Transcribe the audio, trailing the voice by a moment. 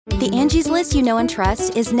The Angie's List you know and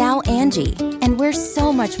trust is now Angie, and we're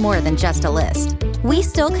so much more than just a list. We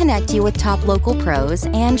still connect you with top local pros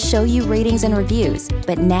and show you ratings and reviews,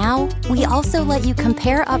 but now we also let you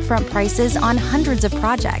compare upfront prices on hundreds of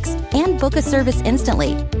projects and book a service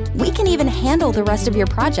instantly. We can even handle the rest of your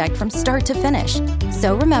project from start to finish.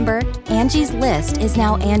 So remember, Angie's List is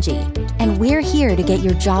now Angie, and we're here to get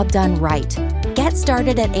your job done right. Get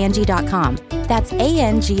started at Angie.com. That's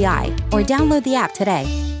ANGI, or download the app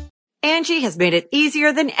today. Angie has made it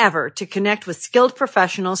easier than ever to connect with skilled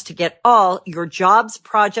professionals to get all your jobs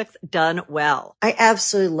projects done well. I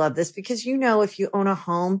absolutely love this because, if you own a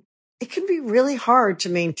home, it can be really hard to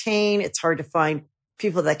maintain. It's hard to find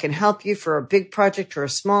people that can help you for a big project or a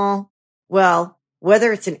small. Well,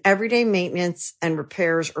 whether it's in everyday maintenance and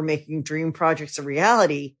repairs or making dream projects a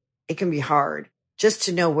reality, it can be hard just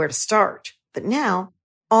to know where to start. But now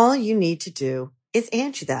all you need to do is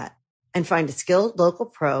Angie that and find a skilled local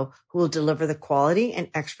pro who will deliver the quality and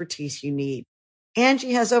expertise you need.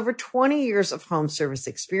 Angie has over 20 years of home service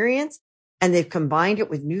experience, and they've combined it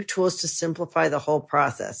with new tools to simplify the whole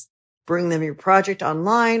process. Bring them your project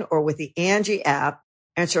online or with the Angie app,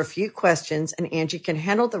 answer a few questions, and Angie can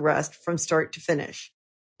handle the rest from start to finish.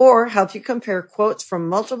 Or help you compare quotes from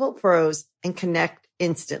multiple pros and connect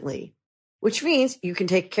instantly, which means you can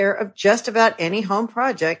take care of just about any home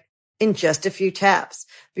project in just a few taps.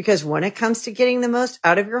 Because when it comes to getting the most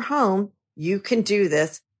out of your home, you can do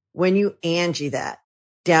this when you Angie that.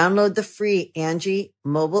 Download the free Angie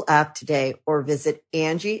mobile app today or visit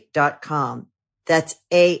Angie.com. That's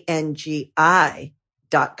ANGI.com.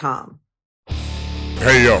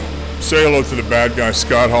 Hey, yo, say hello to the bad guy,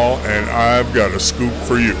 Scott Hall, and I've got a scoop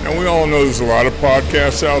for you. And we all know there's a lot of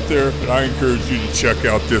podcasts out there, but I encourage you to check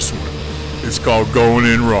out this one. It's called Going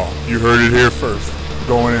In Raw. You heard it here first.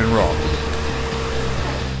 Going In Raw.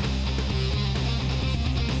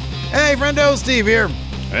 Hey, friendo, Steve here.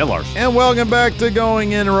 Hey, Lars. And welcome back to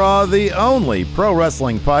Going In Raw, the only pro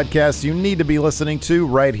wrestling podcast you need to be listening to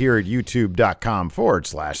right here at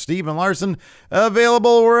youtube.com/Steven Larson.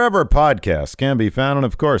 Available wherever podcasts can be found. And,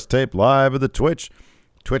 of course, taped live at the Twitch,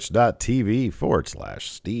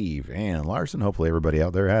 twitch.tv/Steve and Larson. Hopefully everybody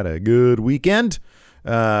out there had a good weekend.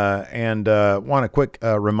 And want a quick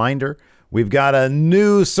reminder. We've got a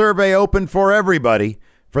new survey open for everybody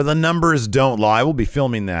for The Numbers Don't Lie. We'll be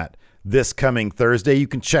filming that this coming Thursday. You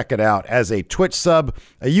can check it out as a Twitch sub,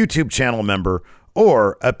 a YouTube channel member,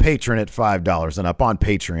 or a patron at $5 and up on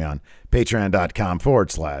Patreon.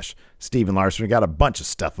 Patreon.com/Steven Larson. We got a bunch of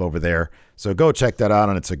stuff over there, so go check that out,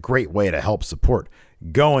 and it's a great way to help support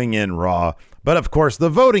Going In Raw. But, of course, the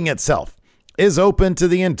voting itself is open to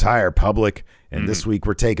the entire public, and this week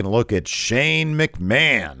we're taking a look at Shane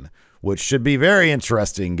McMahon, which should be very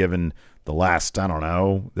interesting given the last,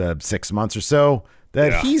 6 months or so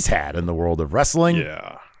that he's had in the world of wrestling.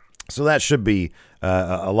 Yeah. So that should be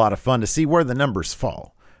a lot of fun to see where the numbers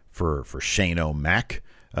fall for Shane O'Mac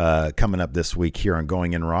coming up this week here on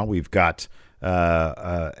Going In Raw. We've got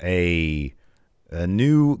a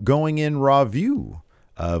new Going In Raw view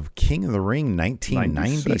of King of the Ring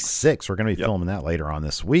 1996. We're going to be filming that later on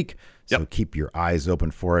this week. So keep your eyes open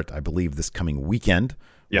for it. I believe this coming weekend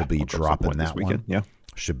we'll be dropping that one. Yeah.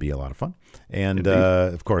 Should be a lot of fun. And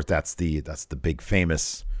of course that's the big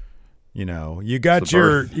famous, you got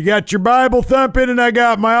your Bible thumping and I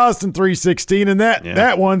got my Austin 316 and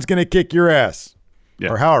that one's going to kick your ass.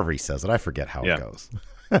 Yeah. Or however he says it. I forget how it goes.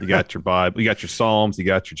 You got your Bible, you got your Psalms, you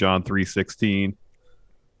got your John 3:16.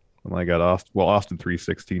 And I got Austin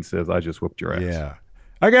 3:16 says, I just whooped your ass. Yeah.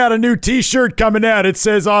 I got a new t-shirt coming out. It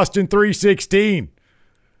says Austin 3:16.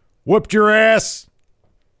 Whooped your ass.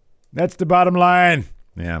 That's the bottom line.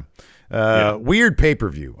 Yeah. Weird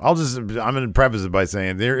pay-per-view. I'm going to preface it by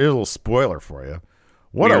saying there's a little spoiler for you.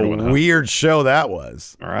 What weird show that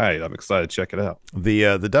was. All right. I'm excited to check it out.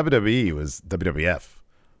 The WWF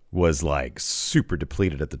was like super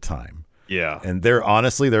depleted at the time. Yeah. And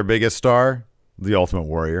their biggest star, the Ultimate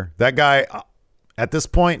Warrior. That guy at this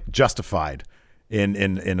point justified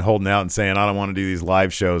in holding out and saying, I don't want to do these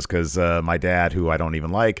live shows because my dad, who I don't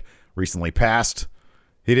even like, recently passed.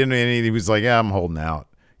 He was like, yeah, I'm holding out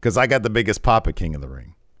because I got the biggest pop at King of the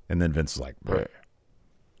Ring. And then Vince was like,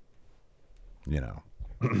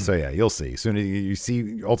 So yeah, you'll see. Soon as you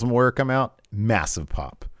see Ultimate Warrior come out, massive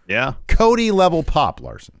pop. Yeah. Cody level pop,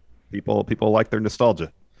 Larson. People like their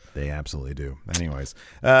nostalgia. They absolutely do. Anyways,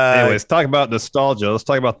 talk about nostalgia. Let's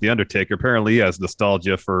talk about the Undertaker. Apparently, he has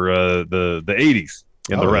nostalgia for the 80s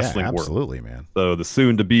in the wrestling world. Absolutely, man. So the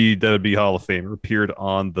soon-to-be WWE Hall of Famer appeared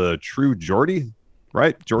on the True Geordie,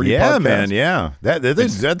 right? Geordie podcast. Man. Yeah.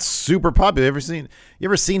 That's super popular. You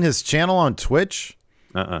ever seen his channel on Twitch?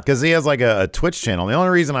 Because he has like a Twitch channel. The only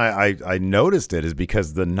reason I noticed it is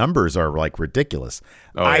because the numbers are like ridiculous.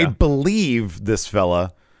 I believe this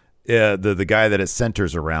fella, the guy that it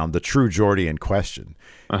centers around, the true Geordie in question,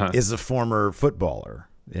 is a former footballer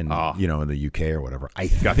in in the UK or whatever. I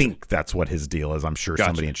think that's what his deal is. I'm sure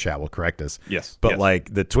somebody in chat will correct us. Yes, but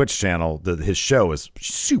like the Twitch channel, his show is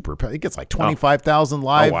super. It gets like 25,000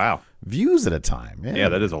 live views at a time. Yeah,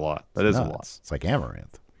 that is a lot. That is a lot. It's like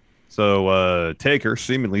Amaranth. So Taker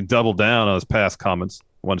seemingly doubled down on his past comments,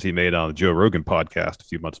 ones he made on the Joe Rogan podcast a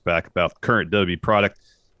few months back about the current WWE product.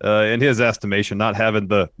 In his estimation, not having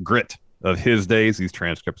the grit of his days. These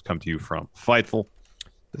transcripts come to you from Fightful.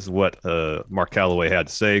 This is what Mark Calloway had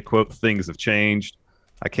to say. Quote, "Things have changed.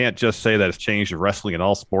 I can't just say that it's changed in wrestling and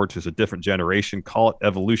all sports. It's a different generation. Call it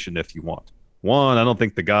evolution if you want. One, I don't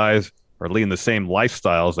think the guys are leading the same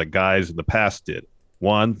lifestyles that guys in the past did.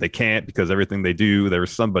 One, they can't because everything they do,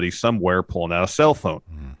 there's somebody somewhere pulling out a cell phone.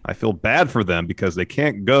 I feel bad for them because they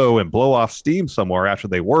can't go and blow off steam somewhere after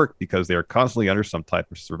they work because they are constantly under some type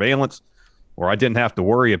of surveillance. Or I didn't have to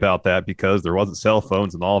worry about that because there wasn't cell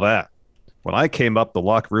phones and all that. When I came up, the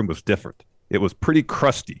locker room was different. It was pretty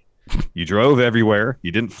crusty. You drove everywhere.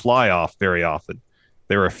 You didn't fly off very often.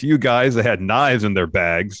 There were a few guys that had knives in their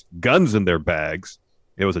bags, guns in their bags.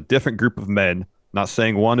 It was a different group of men. Not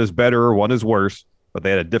saying one is better or one is worse, but they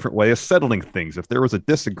had a different way of settling things. If there was a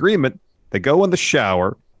disagreement, they go in the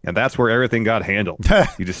shower, and that's where everything got handled.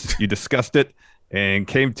 You discussed it and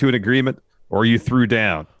came to an agreement, or you threw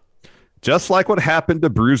down. Just like what happened to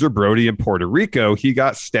Bruiser Brody in Puerto Rico, he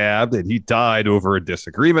got stabbed and he died over a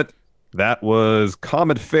disagreement. That was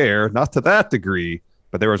common fare, not to that degree,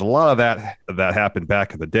 but there was a lot of that happened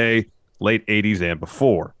back in the day, late 80s and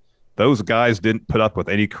before. Those guys didn't put up with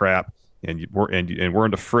any crap and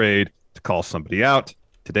weren't afraid to call somebody out.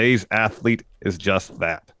 Today's athlete is just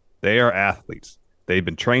that. They are athletes. They've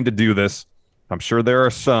been trained to do this. I'm sure there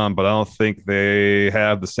are some, but I don't think they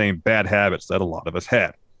have the same bad habits that a lot of us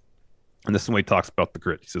had. And this is when he talks about the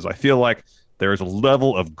grit. He says, I feel like there is a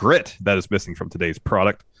level of grit that is missing from today's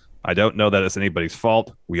product. I don't know that it's anybody's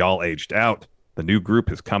fault. We all aged out. The new group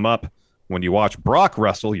has come up. When you watch Brock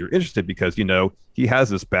wrestle, you're interested because, he has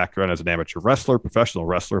this background as an amateur wrestler, professional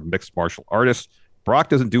wrestler, mixed martial artist. Brock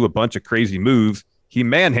doesn't do a bunch of crazy moves. He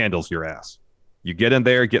manhandles your ass. You get in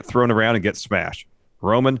there, get thrown around, and get smashed.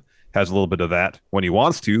 Roman has a little bit of that when he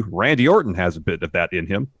wants to. Randy Orton has a bit of that in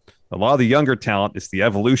him. A lot of the younger talent is the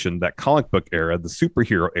evolution, that comic book era, the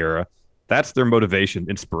superhero era. That's their motivation,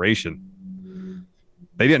 inspiration.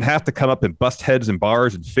 They didn't have to come up and bust heads in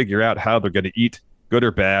bars and figure out how they're going to eat, good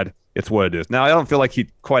or bad. It's what it is. Now, I don't feel like he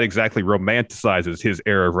quite exactly romanticizes his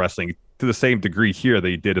era of wrestling to the same degree here that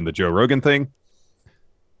he did in the Joe Rogan thing.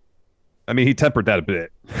 I mean, he tempered that a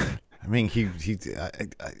bit. I mean,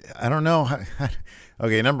 I don't know.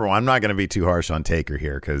 Okay, number one, I'm not going to be too harsh on Taker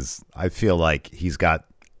here because I feel like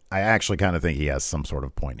I actually kind of think he has some sort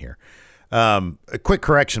of point here. A quick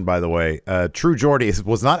correction, by the way. True Geordie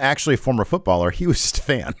was not actually a former footballer. He was just a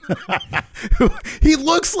fan. He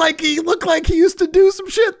looked like he used to do some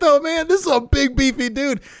shit, though, man. This is a big, beefy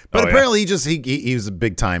dude. But apparently he was a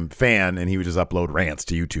big time fan, and he would just upload rants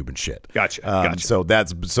to YouTube and shit. Gotcha.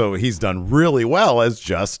 So he's done really well as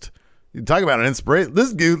just. You talk about an inspiration.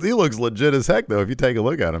 This dude, he looks legit as heck, though, if you take a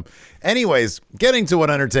look at him. Anyways, getting to what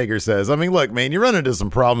Undertaker says. I mean, look, man, you run into some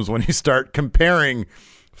problems when you start comparing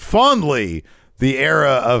fondly the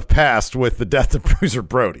era of past with the death of Bruiser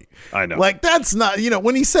Brody. I know. Like, that's not,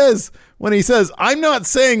 when he says, I'm not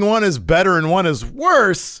saying one is better and one is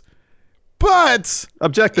worse, but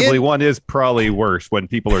objectively, one is probably worse when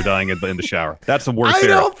people are dying in the shower. That's the worst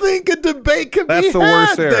era. I don't think a debate can be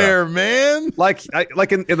had there, man. Like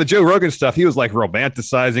in the Joe Rogan stuff, he was like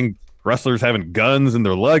romanticizing wrestlers having guns in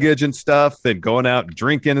their luggage and stuff and going out and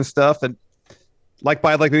drinking and stuff. And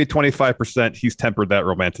by maybe 25%, he's tempered that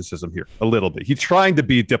romanticism here a little bit. He's trying to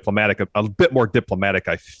be diplomatic, a bit more diplomatic,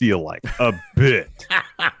 I feel like. A bit.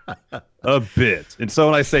 A bit. And so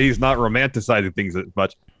when I say he's not romanticizing things as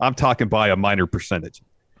much, I'm talking by a minor percentage.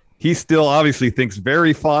 He still obviously thinks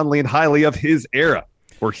very fondly and highly of his era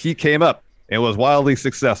where he came up and was wildly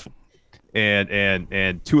successful.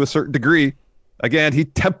 And to a certain degree, again, he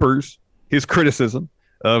tempers his criticism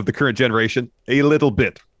of the current generation a little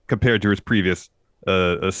bit compared to his previous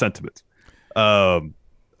sentiments. A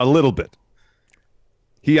little bit.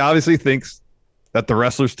 He obviously thinks that the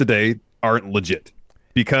wrestlers today aren't legit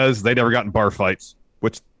because they never got in bar fights,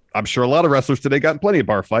 which I'm sure a lot of wrestlers today got in plenty of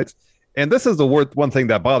bar fights. And this is the one thing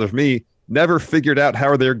that bothers me, never figured out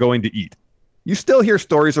how they're going to eat. You still hear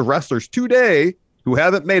stories of wrestlers today who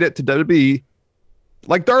haven't made it to WWE,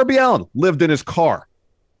 like Darby Allin lived in his car.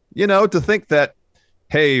 To think that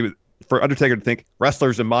hey, for Undertaker to think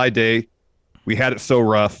wrestlers in my day, we had it so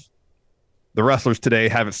rough. The wrestlers today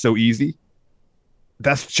have it so easy.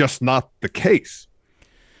 That's just not the case.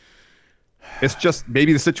 It's just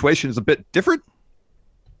maybe the situation is a bit different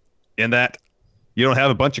in that you don't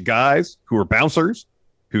have a bunch of guys who are bouncers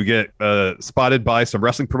who get spotted by some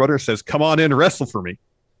wrestling promoter and says, come on in and wrestle for me.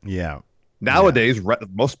 Yeah. Nowadays,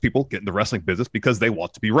 most people get in the wrestling business because they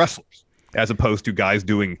want to be wrestlers, as opposed to guys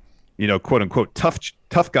doing, quote unquote,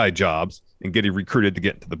 tough guy jobs and getting recruited to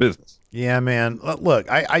get into the business. Yeah, man. Look,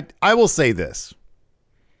 I will say this.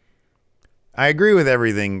 I agree with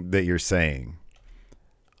everything that you're saying.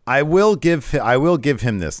 I will give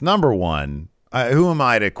him this. Number one, who am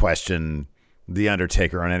I to question The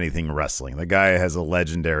Undertaker on anything wrestling? The guy has a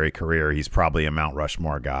legendary career. He's probably a Mount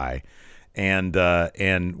Rushmore guy. And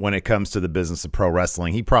when it comes to the business of pro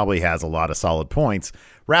wrestling, he probably has a lot of solid points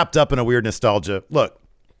wrapped up in a weird nostalgia. Look,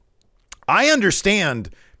 I understand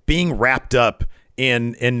being wrapped up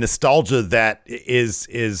in nostalgia that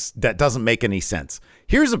that doesn't make any sense.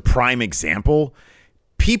 Here's a prime example.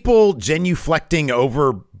 People genuflecting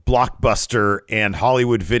over Blockbuster and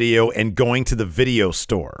Hollywood Video and going to the video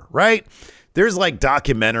store, right? There's like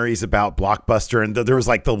documentaries about Blockbuster, and there was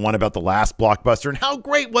like the one about the last Blockbuster, and how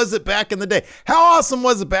great was it back in the day? How awesome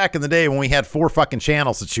was it back in the day when we had 4 fucking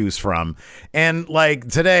channels to choose from? And like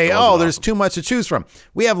today, there's too much to choose from.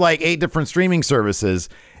 We have like 8 different streaming services.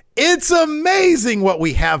 It's amazing what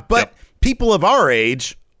we have, but people of our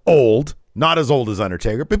age, old, not as old as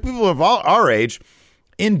Undertaker, but people of our age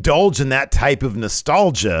indulge in that type of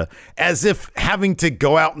nostalgia as if having to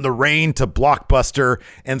go out in the rain to Blockbuster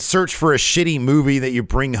and search for a shitty movie that you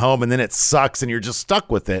bring home and then it sucks and you're just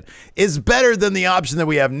stuck with it is better than the option that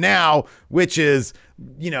we have now, which is,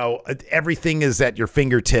 everything is at your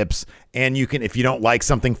fingertips, and you can, if you don't like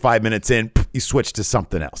something 5 minutes in, you switch to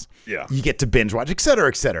something else. Yeah. You get to binge watch, et cetera,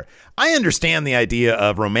 et cetera. I understand the idea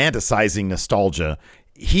of romanticizing nostalgia.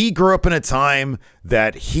 He grew up in a time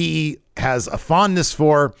that he has a fondness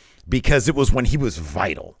for because it was when he was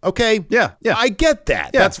vital. Okay? Yeah. I get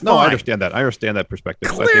that. Yeah, that's fine. No, I understand that. I understand that perspective.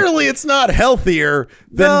 Clearly, it's not healthier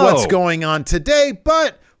than what's going on today.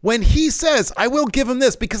 But when he says, I will give him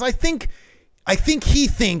this, because I think he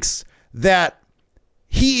thinks that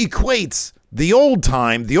he equates the old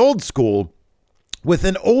time, the old school, with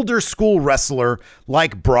an older school wrestler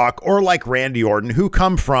like Brock or like Randy Orton, who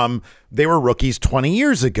they were rookies 20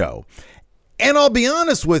 years ago. And I'll be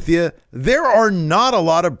honest with you, there are not a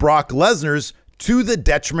lot of Brock Lesnar's to the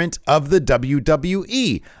detriment of the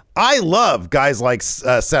WWE. I love guys like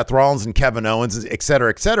Seth Rollins and Kevin Owens, et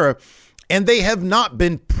cetera, and they have not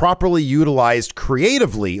been properly utilized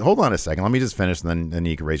creatively. Hold on a second. Let me just finish, and then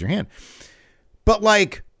you can raise your hand. But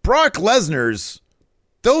like Brock Lesnar's,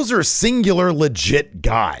 those are singular legit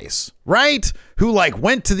guys, right? Who like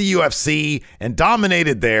went to the UFC and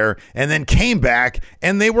dominated there and then came back,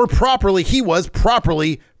 and he was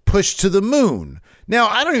properly pushed to the moon. Now,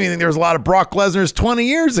 I don't even think there was a lot of Brock Lesnar's 20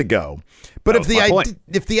 years ago. But if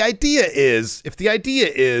the idea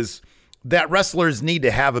is that wrestlers need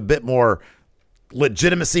to have a bit more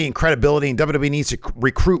legitimacy and credibility, and WWE needs to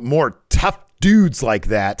recruit more tough dudes like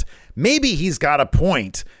that, maybe he's got a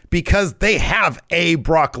point, because they have a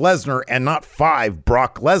Brock Lesnar and not 5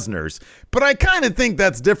 Brock Lesnars. But I kind of think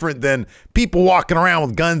that's different than people walking around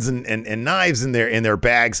with guns and knives in their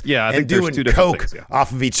bags, and doing coke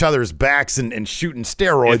off of each other's backs and shooting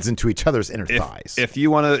steroids into each other's inner thighs. If he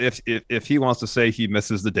wants to say he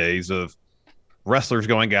misses the days of wrestlers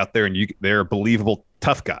going out there and they're believable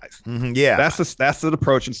tough guys. Mm-hmm, yeah, that's an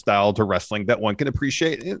approach and style to wrestling that one can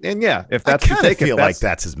appreciate. And yeah, if that's I kind of feel like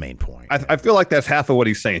that's his main point. I feel like that's half of what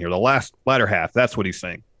he's saying here. The latter half, that's what he's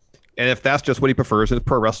saying. And if that's just what he prefers in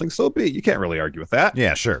pro wrestling, so be it. You can't really argue with that.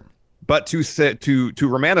 Yeah, sure. But to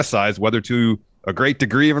romanticize, whether to a great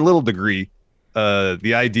degree or a little degree,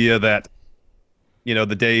 the idea that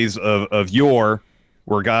the days of yore,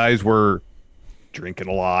 where guys were drinking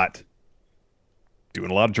a lot, doing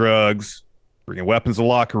a lot of drugs, bringing weapons to the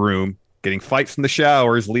locker room, getting fights in the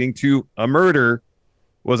showers, leading to a murder,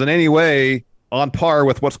 was in any way on par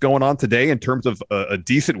with what's going on today in terms of a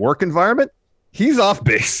decent work environment, he's off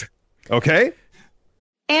base. Okay?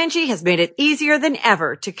 Angie has made it easier than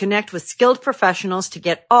ever to connect with skilled professionals to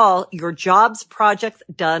get all your jobs projects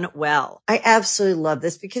done well. I absolutely love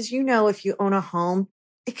this because, if you own a home,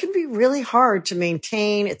 it can be really hard to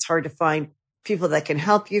maintain. It's hard to find people that can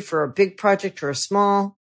help you for a big project or a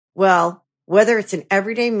small. Well, whether it's in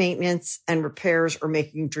everyday maintenance and repairs or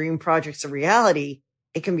making dream projects a reality,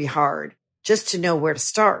 it can be hard just to know where to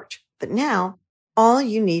start. But now all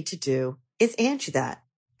you need to do is Angie that.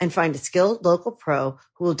 and find a skilled local pro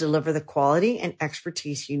who will deliver the quality and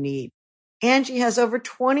expertise you need. Angie has over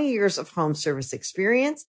 20 years of home service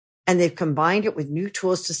experience, and they've combined it with new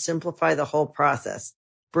tools to simplify the whole process.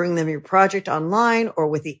 Bring them your project online or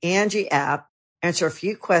with the Angie app, answer a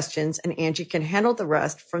few questions, and Angie can handle the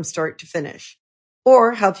rest from start to finish.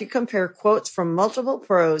 Or help you compare quotes from multiple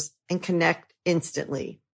pros and connect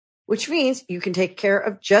instantly, which means you can take care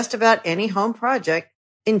of just about any home project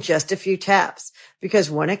in just a few taps.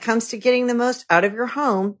 Because when it comes to getting the most out of your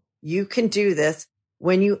home, you can do this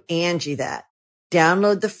when you Angie that.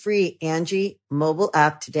 Download the free Angie mobile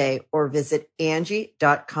app today or visit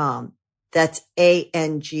Angie.com. That's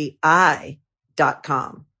ANGI.com.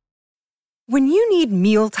 When you need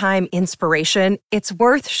mealtime inspiration, it's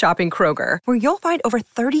worth shopping Kroger, where you'll find over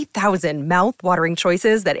 30,000 mouth-watering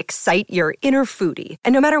choices that excite your inner foodie.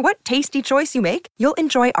 And no matter what tasty choice you make, you'll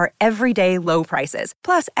enjoy our everyday low prices,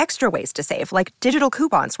 plus extra ways to save, like digital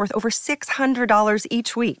coupons worth over $600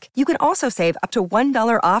 each week. You can also save up to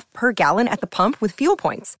 $1 off per gallon at the pump with fuel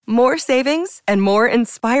points. More savings and more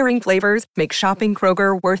inspiring flavors make shopping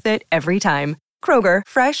Kroger worth it every time. Kroger,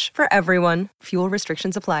 fresh for everyone. Fuel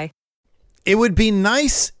restrictions apply. It would be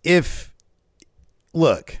nice if,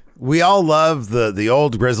 look, we all love the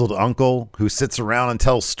old grizzled uncle who sits around and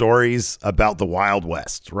tells stories about the Wild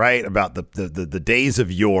West, right? About the days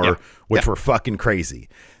of yore, which were fucking crazy.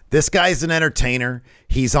 This guy's an entertainer.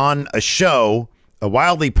 He's on a show, a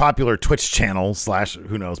wildly popular Twitch channel /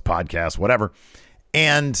 who knows, podcast, whatever.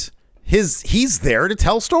 And he's there to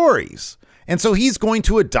tell stories. And so he's going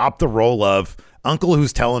to adopt the role of uncle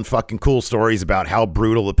who's telling fucking cool stories about how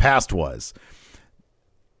brutal the past was.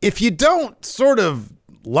 If you don't sort of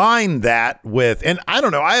line that with, and I don't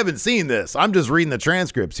know, I haven't seen this, I'm just reading the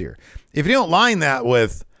transcripts here. If you don't line that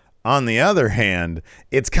with, on the other hand,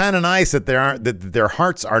 it's kind of nice that their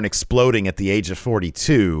hearts aren't exploding at the age of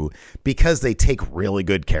 42 because they take really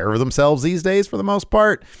good care of themselves these days for the most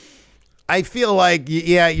part. I feel like,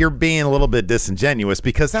 yeah, you're being a little bit disingenuous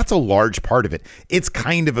because that's a large part of it. It's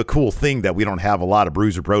kind of a cool thing that we don't have a lot of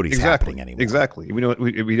Bruiser Brodies happening anymore. Exactly. We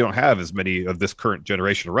don't have as many of this current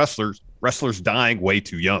generation of wrestlers dying way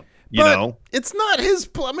too young. You know, it's not his.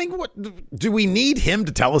 I mean, what do we need him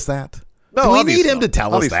to tell us that? No, do we need him to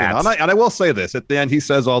tell us that? And I will say this at the end. He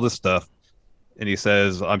says all this stuff, and he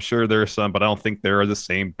says, "I'm sure there are some, but I don't think there are the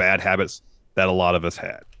same bad habits that a lot of us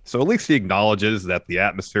had." So at least he acknowledges that the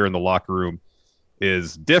atmosphere in the locker room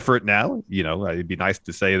is different now. You know, it'd be nice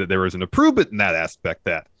to say that there was an improvement in that aspect,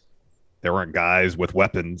 that there weren't guys with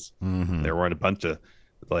weapons. Mm-hmm. There weren't a bunch of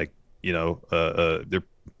their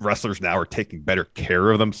wrestlers now are taking better care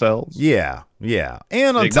of themselves. Yeah. Yeah.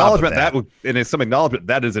 And on acknowledgement top of that, and it's some acknowledgement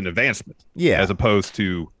that is an advancement. Yeah. As opposed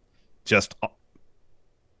to just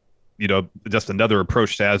another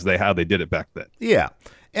approach to how they did it back then. Yeah.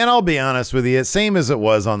 And I'll be honest with you, same as it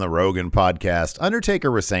was on the Rogan podcast, Undertaker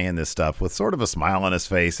was saying this stuff with sort of a smile on his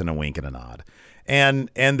face and a wink and a nod. And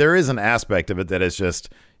there is an aspect of it that is just,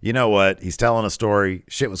 you know what, he's telling a story,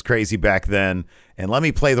 shit was crazy back then, and let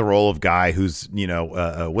me play the role of guy who's,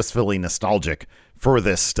 wistfully nostalgic for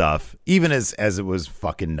this stuff, even as it was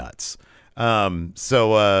fucking nuts.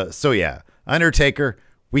 So yeah, Undertaker,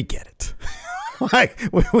 we get it. Like,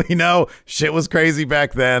 we know shit was crazy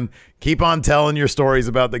back then. Keep on telling your stories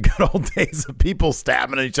about the good old days of people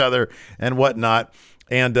stabbing each other and whatnot.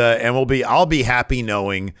 And I'll be happy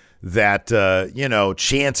knowing that,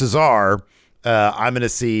 chances are I'm going to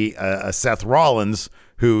see a Seth Rollins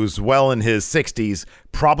who's well in his 60s,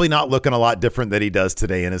 probably not looking a lot different than he does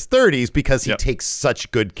today in his 30s because he takes such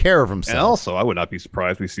good care of himself. And also, I would not be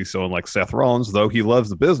surprised we see someone like Seth Rollins, though he loves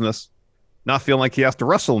the business, not feeling like he has to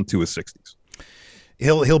wrestle into his 60s.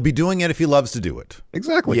 He'll be doing it if he loves to do it.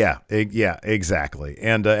 Exactly. Yeah, exactly.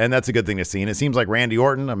 And that's a good thing to see. And it seems like Randy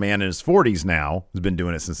Orton, a man in his 40s now, has been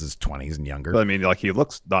doing it since his 20s and younger. But I mean, like, he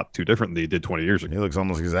looks not too different than he did 20 years ago. He looks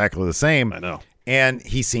almost exactly the same. I know. And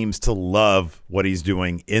he seems to love what he's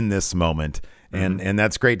doing in this moment. And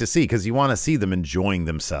that's great to see because you want to see them enjoying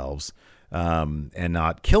themselves and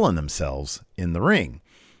not killing themselves in the ring.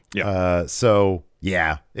 Yeah.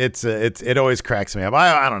 Yeah, it always cracks me up.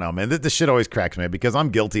 I don't know, man. This shit always cracks me up because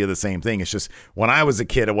I'm guilty of the same thing. It's just when I was a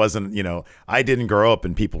kid, it wasn't, I didn't grow up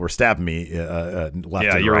and people were stabbing me left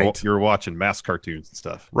and right. You were watching mass cartoons and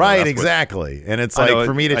stuff. Right, exactly. And it's like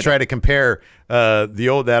for me to try to compare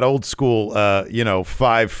that old school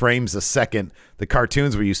 5 frames a second, the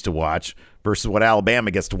cartoons we used to watch versus what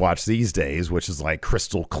Alabama gets to watch these days, which is like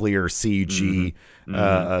crystal clear CG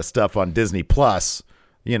stuff on Disney Plus.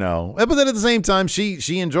 But then at the same time,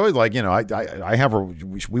 she enjoyed, like, I have her,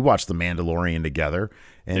 we watched The Mandalorian together,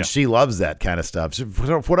 And she loves that kind of stuff. So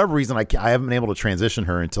for whatever reason, I haven't been able to transition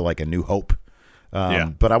her into like a New Hope.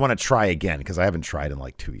 But I want to try again because I haven't tried in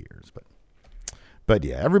like 2 years. But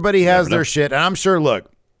yeah, everybody has their shit. And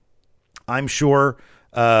I'm sure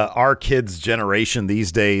our kids' generation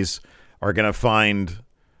these days are going to find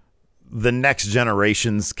the next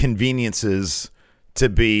generation's conveniences to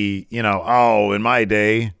be, in my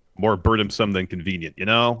day. More burdensome than convenient,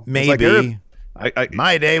 Maybe.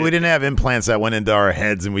 My day, we didn't have implants that went into our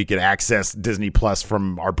heads and we could access Disney Plus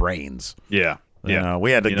from our brains. Yeah.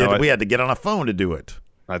 We had to get on a phone to do it.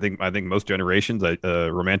 I think most generations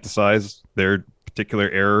romanticize their particular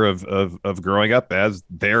era of growing up as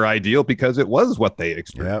their ideal because it was what they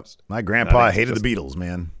experienced. Yep. My grandpa hated the Beatles,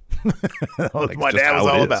 man. That's what my dad was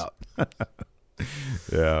all about.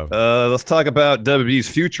 Yeah. Let's talk about WWE's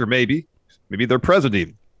future, maybe their president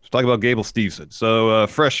even. Let's talk about Gable Steveson. So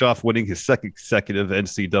fresh off winning his second consecutive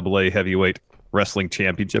NCAA heavyweight wrestling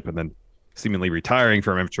championship and then seemingly retiring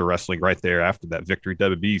from amateur wrestling right there after that victory,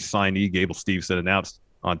 WWE signee Gable Steveson announced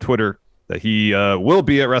on Twitter that he will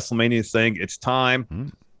be at WrestleMania, saying it's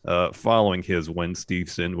time. Following his win,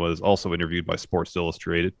 Steveson was also interviewed by Sports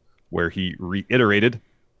Illustrated, where he reiterated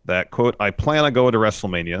that, quote, "I plan on going to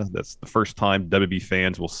WrestleMania. That's the first time WWE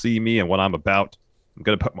fans will see me and what I'm about. I'm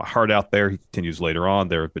going to put my heart out there." He continues later on,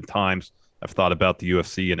 "There have been times I've thought about the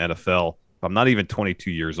UFC and NFL. I'm not even 22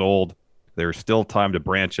 years old. There's still time to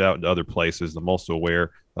branch out into other places. I'm also aware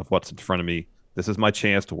of what's in front of me. This is my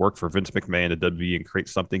chance to work for Vince McMahon at WWE and create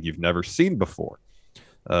something you've never seen before."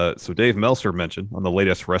 So Dave Meltzer mentioned on the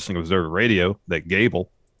latest Wrestling Observer Radio that Gable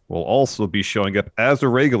will also be showing up as a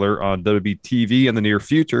regular on WWE TV in the near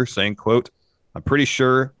future, saying, quote, "I'm pretty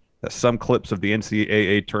sure that some clips of the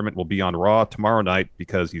NCAA tournament will be on Raw tomorrow night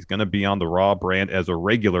because he's going to be on the Raw brand as a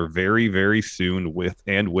regular very, very soon with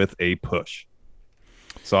a push."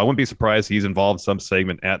 So I wouldn't be surprised he's involved in some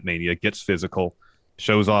segment at Mania, gets physical,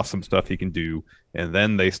 shows off some stuff he can do, and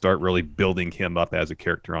then they start really building him up as a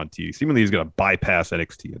character on TV. Seemingly he's going to bypass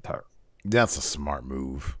NXT entirely. That's a smart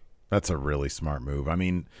move. That's a really smart move. I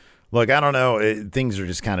mean, look, I don't know. Things are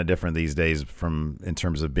just kind of different these days in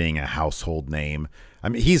terms of being a household name. I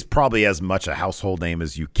mean, he's probably as much a household name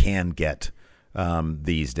as you can get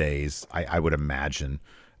these days, I would imagine.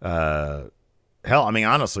 Hell, I mean,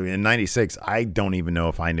 honestly, in 96, I don't even know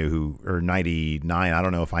if I knew or 99, I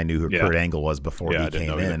don't know if I knew who Kurt Angle was before he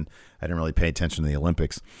came in. I didn't really pay attention to the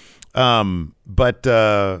Olympics. But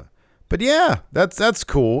yeah, that's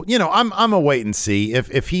cool. I'm a wait and see.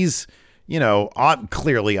 If he's,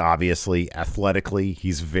 clearly, obviously, athletically,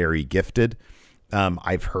 he's very gifted.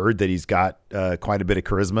 I've heard that he's got quite a bit of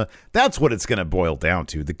charisma. That's what it's going to boil down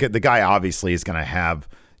to. The guy obviously is going to have,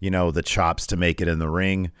 the chops to make it in the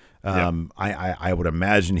ring. I would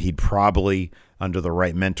imagine he'd probably, under the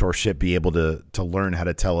right mentorship, be able to learn how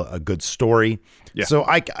to tell a good story. Yeah. So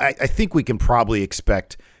I think we can probably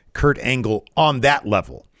expect Kurt Angle on that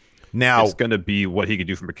level. Now it's going to be what he can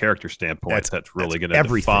do from a character standpoint. That's really going to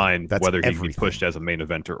define whether he can be pushed as a main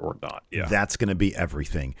eventer or not. Yeah, that's going to be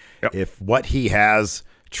everything. Yep. If what he has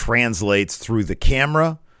translates through the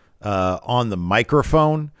camera, on the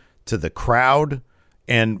microphone to the crowd,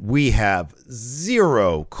 and we have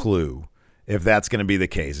zero clue if that's going to be the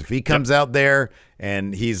case. If he comes out there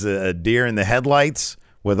and he's a deer in the headlights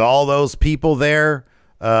with all those people there,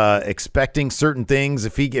 expecting certain things,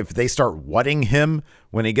 if they start wutting him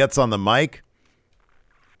when he gets on the mic,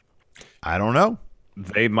 I don't know.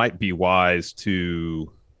 They might be wise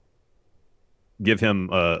to give him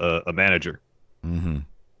a manager, to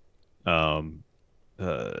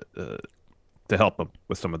help him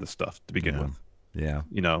with some of this stuff to begin with. Yeah.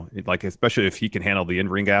 Like, especially if he can handle the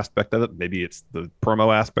in-ring aspect of it, maybe it's the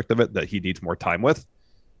promo aspect of it that he needs more time with.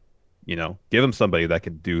 Give him somebody that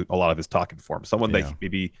can do a lot of his talking for him. Someone that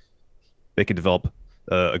maybe they can develop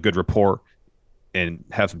a good rapport and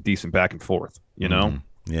have some decent back and forth,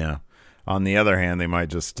 Yeah. On the other hand, they might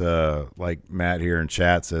just, like Matt here in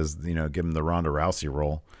chat says, give him the Ronda Rousey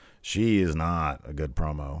role. She is not a good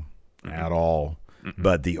promo at all.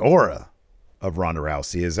 But the aura of Ronda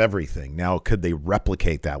Rousey is everything. Now, could they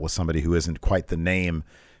replicate that with somebody who isn't quite the name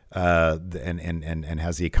and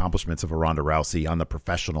has the accomplishments of a Ronda Rousey on the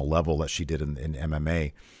professional level that she did in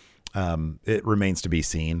MMA? It remains to be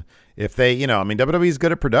seen. If they, WWE is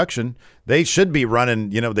good at production. They should be running,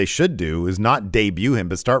 they should do is not debut him,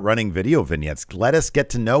 but start running video vignettes. Let us get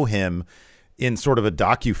to know him in sort of a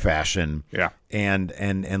docu fashion. Yeah. And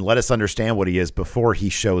let us understand what he is before he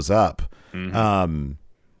shows up. And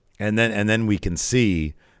then we can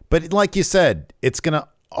see. But like you said, it's going to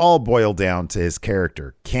all boil down to his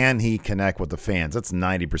character. Can he connect with the fans? That's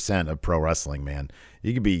 90% of pro wrestling, man.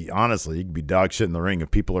 You could be dog shit in the ring.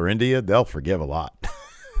 If people are into you, they'll forgive a lot.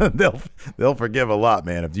 they'll forgive a lot,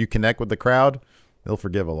 man. If you connect with the crowd, they'll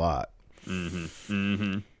forgive a lot.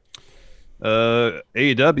 AEW,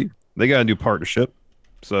 they got a new partnership.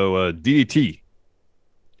 So DDT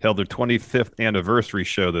held their 25th anniversary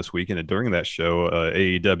show this weekend, and during that show,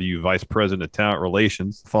 AEW Vice President of Talent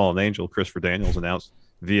Relations, Fallen Angel Christopher Daniels, announced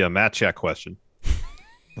via Matt Chat question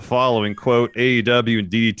the following, quote, AEW and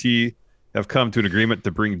DDT have come to an agreement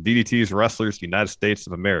to bring DDT's wrestlers to the United States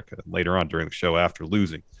of America. Later on during the show, after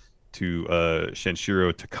losing to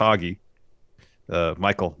Shinshiro Takagi,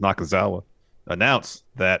 Michael Nakazawa announced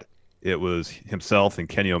that it was himself and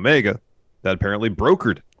Kenny Omega that apparently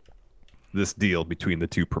brokered this deal between the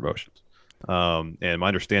two promotions. And my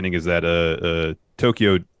understanding is that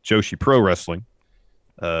Tokyo Joshi Pro Wrestling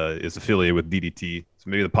is affiliated with DDT. So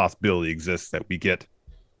maybe the possibility exists that we get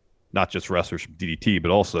not just wrestlers from DDT, but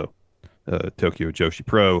also Tokyo Joshi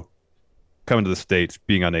Pro coming to the States,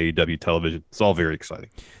 being on AEW television. It's all very exciting.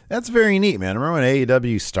 That's very neat, man. Remember when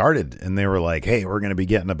AEW started and they were like, hey, we're going to be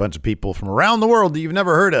getting a bunch of people from around the world that you've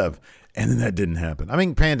never heard of. And then that didn't happen. I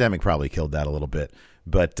mean, pandemic probably killed that a little bit.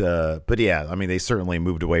 But yeah, I mean, they certainly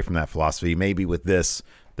moved away from that philosophy. Maybe with this,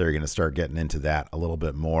 they're going to start getting into that a little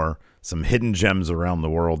bit more. Some hidden gems around the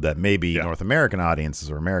world that maybe North American audiences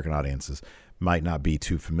or American audiences might not be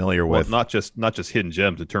too familiar with. Not just hidden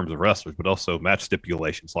gems in terms of wrestlers, but also match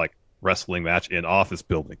stipulations like wrestling match in office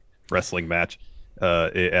building, wrestling match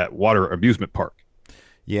at water amusement park.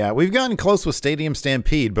 Yeah, we've gotten close with Stadium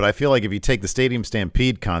Stampede, but I feel like if you take the Stadium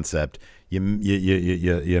Stampede concept,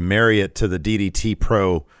 you marry it to the DDT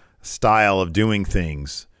Pro style of doing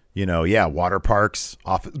things. You know, water parks,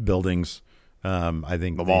 office buildings. I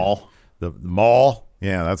think the mall. The mall.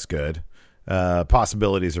 Yeah, that's good.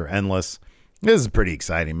 Possibilities are endless. This is pretty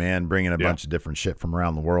exciting, man. Bringing a bunch of different shit from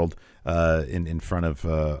around the world in front of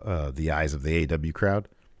the eyes of the AEW crowd.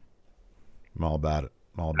 I'm all about it.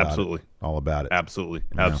 Absolutely. All about it. Absolutely.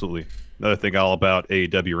 Another thing all about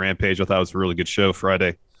AEW Rampage, I thought it was a really good show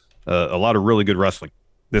Friday. A lot of really good wrestling.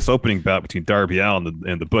 This opening bout between Darby Allin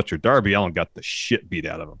and the Butcher, Darby Allin got the shit beat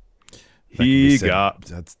out of him. He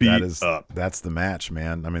got beat up. That's the match,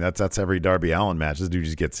 man. I mean, that's every Darby Allin match. This dude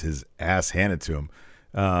just gets his ass handed to him.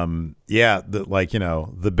 The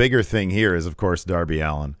bigger thing here is, of course, Darby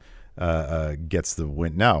Allin gets the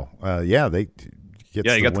win. He got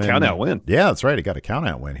the count-out win. Yeah, that's right. He got a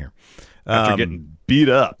count-out win here. After getting beat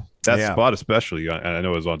up. That spot especially, I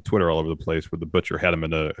know it was on Twitter all over the place, where the Butcher had him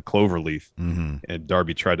in a clover leaf, and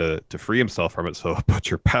Darby tried to free himself from it, so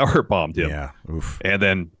Butcher power bombed him. Yeah, oof. And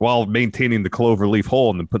then while maintaining the clover leaf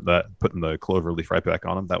hold and then putting the clover leaf right back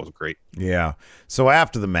on him, that was great. Yeah. So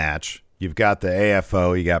after the match, you've got the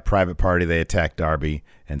AFO, you got Private Party, they attack Darby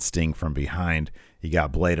and Sting from behind. You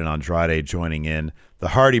got Blade and Andrade joining in. The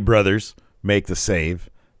Hardy Brothers make the save.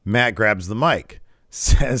 Matt grabs the mic,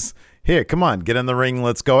 says, here, come on, get in the ring.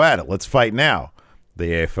 Let's go at it. Let's fight now. The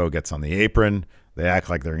AFO gets on the apron. They act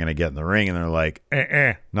like they're going to get in the ring, and they're like,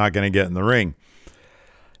 not going to get in the ring.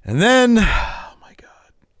 And then, oh my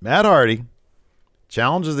God, Matt Hardy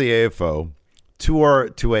challenges the AFO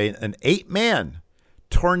to an 8-man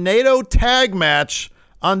tornado tag match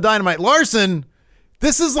on Dynamite. Larson,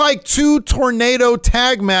 this is like 2 tornado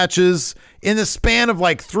tag matches in the span of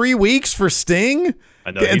like 3 weeks for Sting. I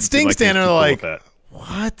know. And Sting standing there like,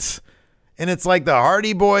 what? And it's like the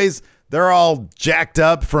Hardy Boys, they're all jacked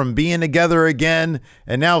up from being together again.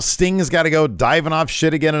 And now Sting's got to go diving off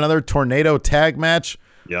shit again. Another tornado tag match.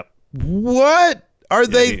 Yep. What are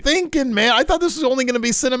they thinking, man? I thought this was only going to be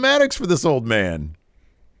cinematics for this old man.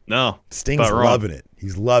 No. Sting's loving it.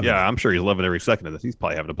 He's loving it. Yeah, I'm sure he's loving every second of this. He's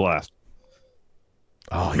probably having a blast.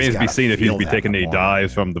 Oh, remains to be seen if he'd be taking any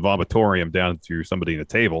dives from the vomitorium down to somebody in a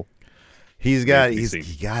table. He got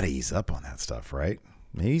to ease up on that stuff, right?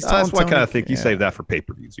 That's why I kind of think you save that for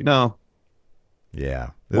pay-per-views, you know? Yeah.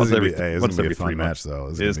 This is going to be a fun match, though.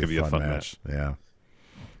 It is going to be a fun match. Yeah.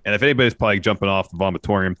 And if anybody's probably jumping off the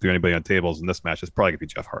vomitorium through anybody on tables in this match, it's probably going to be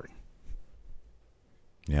Jeff Hardy.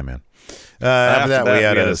 Yeah, man. After that, we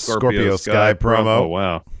had a Scorpio Sky promo. Oh,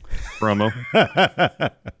 wow. Promo.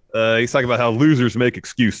 He's talking about how losers make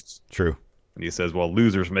excuses. True. And he says, well,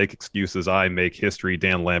 losers make excuses. I make history.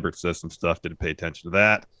 Dan Lambert says some stuff. Didn't pay attention to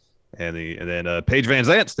that. And then Paige Van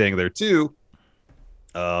Zant staying there, too.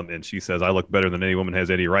 And she says, I look better than any woman has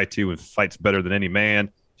any right to and fights better than any man.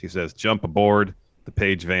 She says, jump aboard the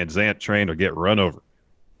Paige Van Zant train or get run over.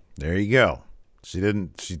 There you go. She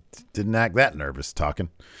didn't act that nervous talking.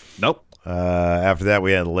 Nope. After that,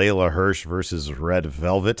 we had Layla Hirsch versus Red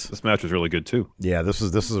Velvet. This match was really good too. Yeah, this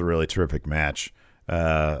was a really terrific match.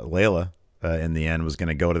 Layla, in the end, was going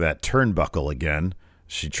to go to that turnbuckle again.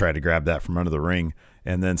 She tried to grab that from under the ring.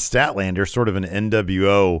 And then Statlander, sort of an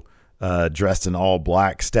NWO dressed in all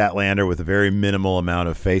black Statlander with a very minimal amount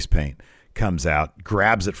of face paint, comes out,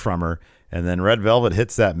 grabs it from her, and then Red Velvet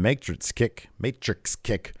hits that matrix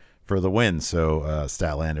kick for the win. So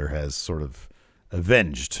Statlander has sort of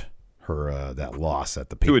avenged her that loss at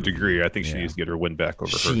the pay-per-view. To a degree. I think she needs to get her win back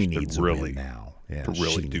over her. She needs a win now. Yeah, to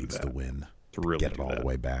really she do needs that. to win. To really get it do all that. the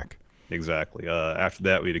way back. Exactly. After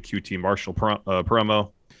that, we had a QT Marshall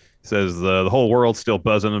promo. Says the whole world's still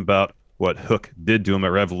buzzing about what Hook did to him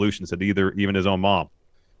at Revolution. Said even his own mom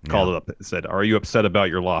called it up. Said, "Are you upset about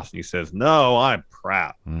your loss?" And he says, "No, I'm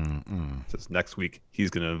proud." Says next week he's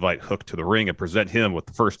going to invite Hook to the ring and present him with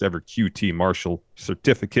the first ever QT Marshall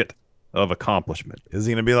certificate of accomplishment. Is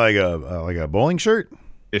he going to be like a bowling shirt?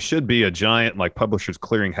 It should be a giant like Publishers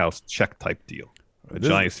Clearinghouse check type deal. A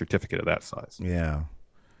giant certificate of that size. Yeah.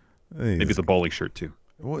 Maybe it's a bowling shirt too.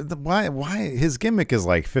 Why his gimmick is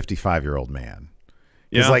like 55-year-old man.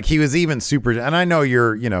 Yeah. It's like he was even super, and I know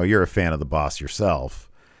you're a fan of the Boss yourself,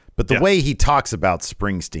 but the way he talks about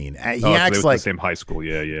Springsteen, he acts like the same high school.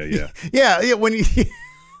 Yeah. yeah. When he he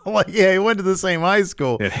went to the same high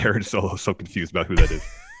school. Yeah, Aaron's so confused about who that is.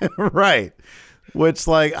 Right. Which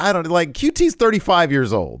I don't like. QT's 35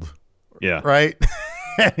 years old. Yeah. Right.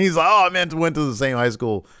 And he's like, I went to the same high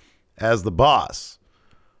school as the Boss.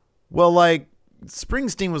 Well,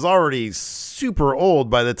 Springsteen was already super old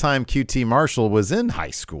by the time QT Marshall was in high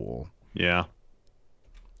school. Yeah.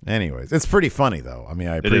 Anyways, it's pretty funny, though. I mean,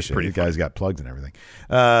 I appreciate it. You guys got plugs and everything.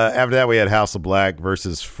 After that, we had House of Black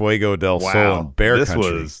versus Fuego del Sol and Bear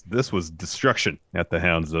Country. This was destruction at the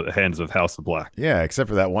hands of House of Black. Yeah, except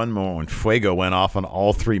for that one moment when Fuego went off on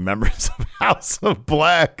all three members of House of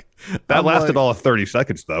Black. That lasted all of 30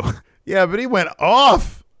 seconds, though. Yeah, but he went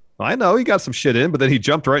off. I know he got some shit in, but then he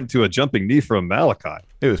jumped right into a jumping knee from Malachi.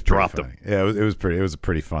 It was dropped funny. him. Yeah, it was a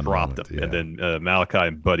pretty fun. Dropped moment. him, Yeah. and then Malachi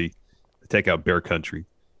and Buddy take out Bear Country.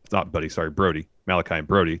 It's not Buddy, sorry, Brody. Malachi and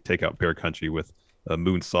Brody take out Bear Country with a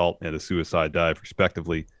moonsault and a suicide dive,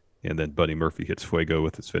 respectively. And then Buddy Murphy hits Fuego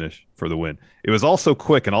with his finish for the win. It was also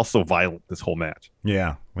quick and also violent, this whole match.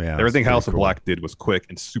 Yeah. Everything House of Black did was quick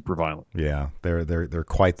and super violent. Yeah, they're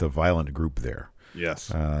quite the violent group there.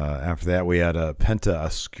 Yes. After that, we had a Penta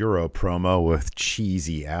Oscuro promo with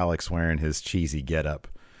Cheesy Alex wearing his cheesy getup.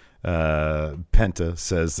 Penta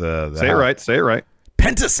says, "Say it right. Say it right."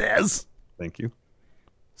 Penta says, "Thank you."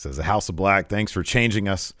 Says the House of Black. Thanks for changing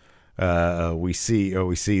us. We see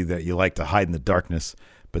that you like to hide in the darkness,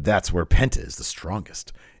 but that's where Penta is the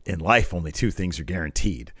strongest. In life, only two things are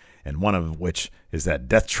guaranteed, and one of which is that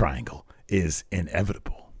Death Triangle is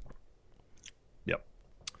inevitable."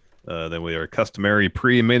 Then we have a customary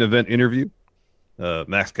pre-main event interview.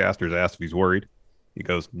 Max Caster's asked if he's worried. He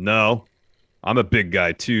goes, "No, I'm a big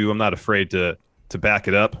guy too. I'm not afraid to back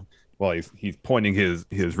it up." Well, he's pointing his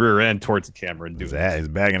rear end towards the camera and doing he's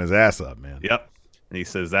bagging his ass up, man. Yep. And he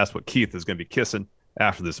says that's what Keith is going to be kissing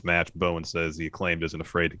after this match. Bowen says the Acclaimed isn't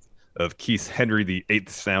afraid of Keith Henry, the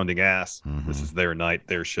eighth sounding ass. Mm-hmm. This is their night,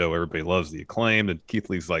 their show. Everybody loves the Acclaimed. And Keith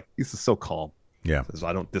Lee's like, he's just so calm. Yeah. He says,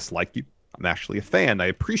 I don't dislike you. I'm actually a fan. I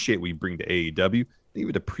appreciate what you bring to AEW. I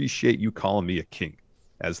even appreciate you calling me a king,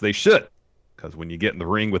 as they should. Because when you get in the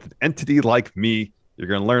ring with an entity like me, you're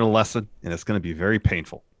going to learn a lesson, and it's going to be very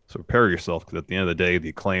painful. So prepare yourself, because at the end of the day, the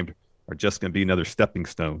Acclaimed are just going to be another stepping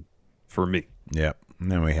stone for me. Yep. And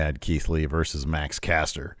then we had Keith Lee versus Max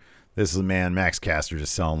Caster. This is, man, Max Caster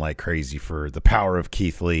just selling like crazy for the power of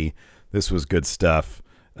Keith Lee. This was good stuff.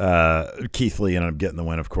 Keith Lee ended up getting the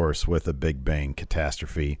win, of course, with a Big Bang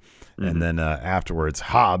catastrophe. Mm-hmm. And then afterwards,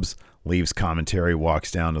 Hobbs leaves commentary,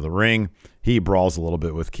 walks down to the ring. He brawls a little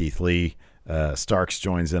bit with Keith Lee. Starks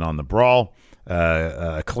joins in on the brawl.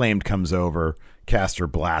 Acclaimed comes over. Caster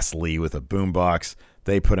blasts Lee with a boombox.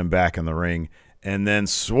 They put him back in the ring. And then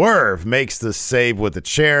Swerve makes the save with a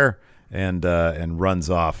chair and runs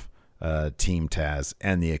off Team Taz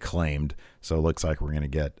and the Acclaimed. So it looks like we're going to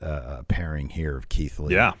get a pairing here of Keith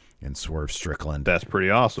Lee and Swerve Strickland. That's pretty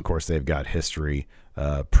awesome. Of course, they've got history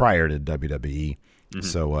prior to WWE. Mm-hmm.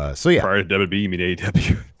 So yeah. Prior to WWE, you mean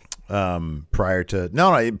AEW? Prior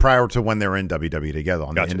to when they were in WWE together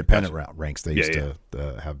on the independent ranks, they used to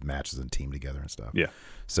have matches and team together and stuff. Yeah.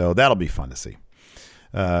 So that'll be fun to see.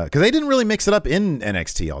 Because they didn't really mix it up in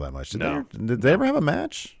NXT all that much. Did they ever have a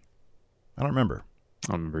match? I don't remember.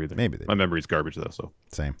 I don't remember either. Maybe my memory's garbage though. So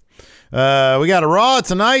same. We got a Raw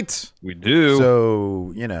tonight. We do.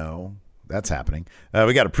 So that's happening.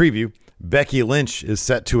 We got a preview. Becky Lynch is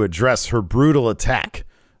set to address her brutal attack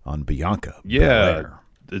on Bianca Belair.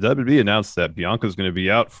 The WWE announced that Bianca's going to be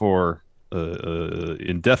out for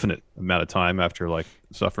indefinite amount of time after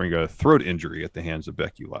suffering a throat injury at the hands of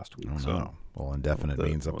Becky last week. So, well, indefinite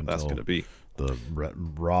means up until that's going to be the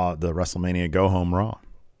WrestleMania Go Home Raw.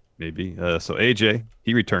 Maybe. So AJ,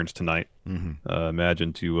 he returns tonight.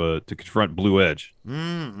 Imagine to confront Blue Edge.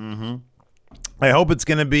 I hope it's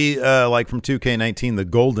going to be like from 2K19, the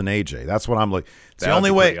Golden AJ. That's what I'm looking. It's the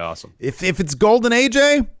only way. Awesome. If it's Golden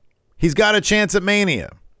AJ, he's got a chance at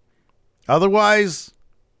Mania. Otherwise,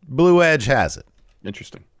 Blue Edge has it.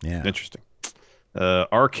 Interesting. Yeah. Interesting.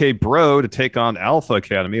 RK Bro to take on Alpha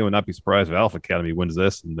Academy. I would not be surprised if Alpha Academy wins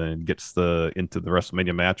this and then gets into the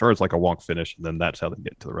WrestleMania match, or it's like a wonk finish, and then that's how they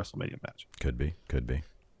get to the WrestleMania match. Could be.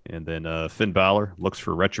 And then Finn Balor looks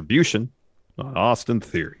for retribution on Austin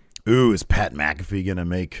Theory. Ooh, is Pat McAfee gonna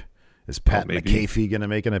make? Is Pat McAfee gonna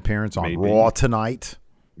make an appearance on Raw tonight?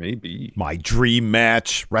 Maybe. My dream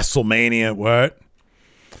match, WrestleMania. What?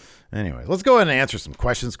 Anyway, let's go ahead and answer some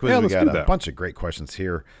questions. We got a bunch of great questions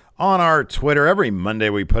here on our Twitter. Every Monday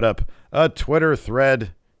we put up a Twitter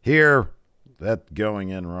thread here. That Going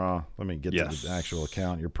In Raw. Let me get to the actual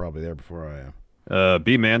account. You're probably there before I am.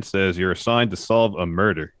 B-Man says you're assigned to solve a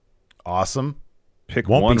murder. Awesome. Pick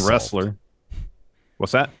one wrestler.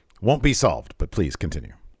 What's that? Won't be solved, but please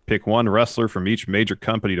continue. Pick one wrestler from each major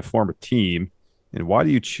company to form a team. And why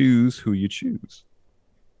do you choose who you choose?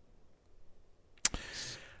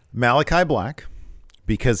 Malachi Black,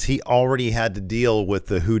 because he already had to deal with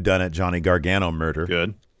the whodunit Johnny Gargano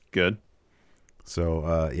murder. Good.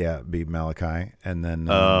 So, be Malachi. And then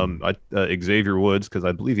Xavier Woods, because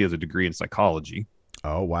I believe he has a degree in psychology.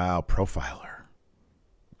 Oh, wow. Profiler.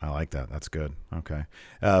 I like that. That's good. Okay.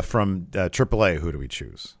 From AAA, who do we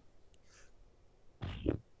choose?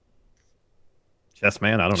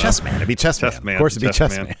 Chessman? I don't know. Chessman. It'd be Chessman. Of course, it'd be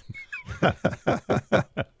Chessman.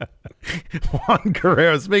 Juan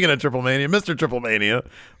Guerrero, speaking of Triple Mania, Mr. Triple Mania,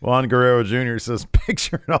 Juan Guerrero Jr. says,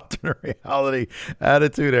 picture an alternate reality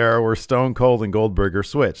attitude era where Stone Cold and Goldberg are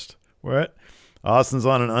switched. What? Austin's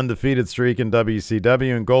on an undefeated streak in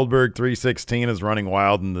WCW, and Goldberg 316 is running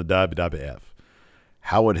wild in the WWF.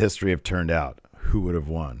 How would history have turned out? Who would have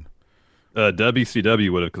won?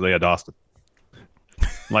 WCW would have, because they had Austin.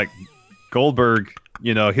 Like Goldberg,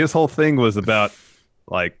 his whole thing was about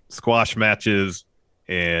like squash matches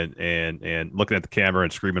and looking at the camera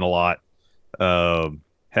and screaming a lot,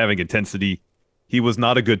 having intensity. He was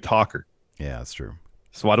not a good talker. Yeah, that's true.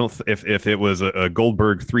 So I don't. If it was a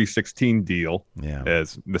Goldberg 316 deal,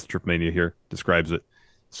 as Mr. Mania here describes it,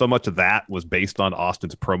 so much of that was based on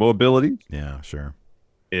Austin's promo ability. Yeah, sure.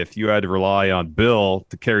 If you had to rely on Bill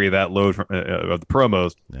to carry that load of the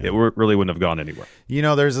promos, it really wouldn't have gone anywhere.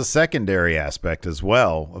 There's a secondary aspect as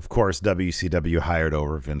well. Of course, WCW hired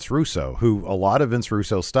over Vince Russo, who a lot of Vince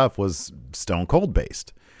Russo stuff was Stone Cold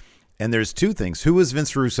based. And there's two things. Who was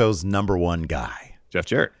Vince Russo's number one guy? Jeff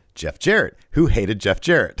Jarrett. Who hated Jeff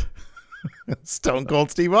Jarrett? Stone Cold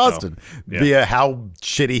Steve Austin, via how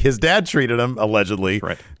shitty his dad treated him, allegedly,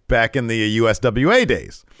 back in the USWA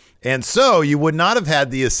days. And so you would not have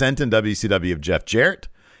had the ascent in WCW of Jeff Jarrett.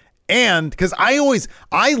 And because I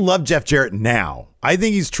love Jeff Jarrett now. I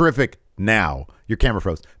think he's terrific now. Your camera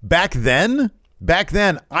froze. Back then,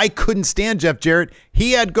 I couldn't stand Jeff Jarrett.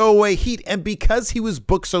 He had go away heat. And because he was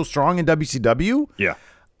booked so strong in WCW,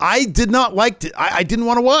 I did not like it. I didn't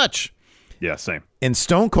want to watch. Yeah, same. And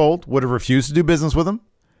Stone Cold would have refused to do business with him.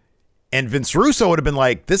 And Vince Russo would have been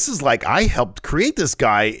like, this is like, I helped create this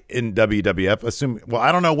guy in WWF.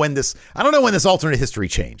 I don't know when this alternate history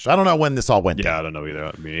changed. I don't know when this all went down. I don't know either.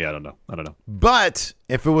 I don't know. But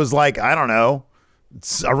if it was like, I don't know,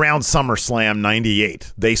 it's around SummerSlam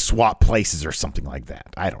 98, they swap places or something like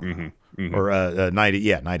that. I don't know. Or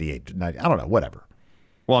 98, 90, I don't know, whatever.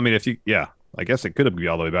 Well, I mean, I guess it could have been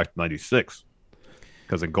all the way back to 96.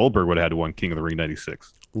 Because then Goldberg would have had to win King of the Ring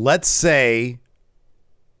 96. Let's say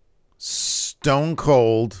Stone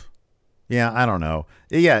Cold. Yeah, I don't know.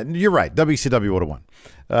 Yeah, you're right. WCW would have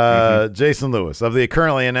won. Jason Lewis, of the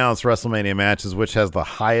currently announced WrestleMania matches, which has the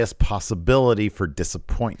highest possibility for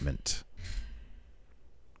disappointment?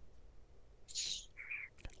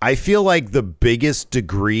 I feel like the biggest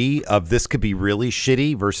degree of this could be really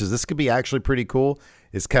shitty versus this could be actually pretty cool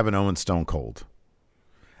is Kevin Owens Stone Cold.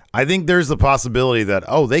 I think there's the possibility that,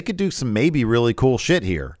 they could do some maybe really cool shit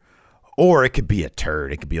here. Or it could be a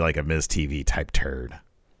turd. It could be like a Miz TV type turd.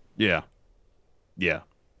 Yeah. Trying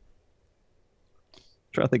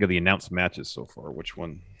to think of the announced matches so far. Which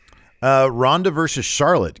one? Ronda versus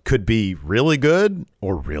Charlotte could be really good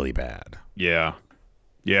or really bad. Yeah.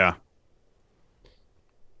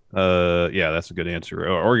 Yeah, that's a good answer.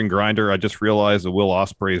 Oregon Grinder. I just realized that Will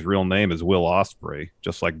Ospreay's real name is Will Ospreay,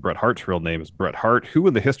 just like Bret Hart's real name is Bret Hart. Who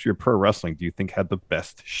in the history of pro wrestling do you think had the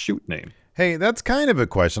best shoot name? Hey, that's kind of a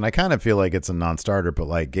question. I kind of feel like it's a non-starter, but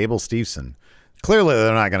like Gable Steveson, clearly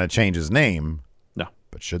they're not going to change his name. No.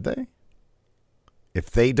 But should they? If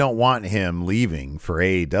they don't want him leaving for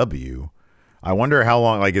AEW, I wonder how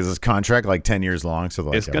long, like, is his contract like 10 years long? So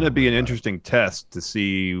like, it's going to be an interesting test to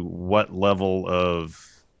see what level of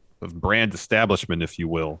brand establishment, if you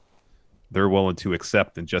will, they're willing to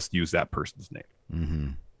accept and just use that person's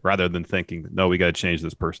name rather than thinking, no, we got to change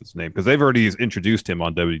this person's name, because they've already introduced him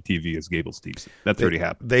on WTV as Gable Steveson. That's already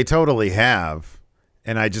happened. They totally have.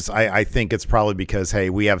 And I think it's probably because, hey,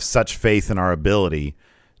 we have such faith in our ability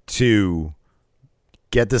to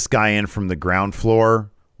get this guy in from the ground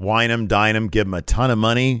floor, wine him, dine him, give him a ton of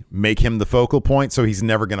money, make him the focal point, so he's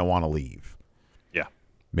never going to want to leave. Yeah.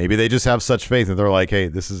 Maybe they just have such faith that they're like, hey,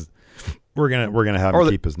 we're gonna have him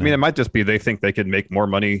keep his name. I mean, it might just be they think they could make more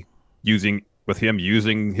money using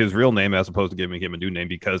his real name as opposed to giving him a new name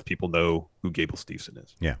because people know who Gable Steveson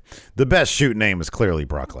is. Yeah. The best shoot name is clearly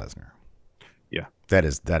Brock Lesnar. Yeah. That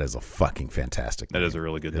is a fucking fantastic name. That is a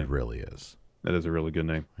really good name. It really is. That is a really good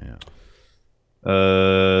name. Yeah.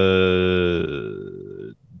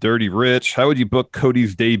 Dirty Rich, how would you book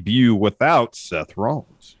Cody's debut without Seth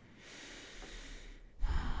Rollins?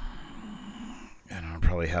 And I'll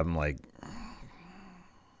probably have him like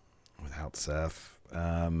without Seth.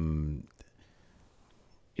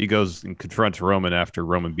 He goes and confronts Roman after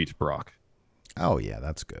Roman beats Brock. Oh yeah,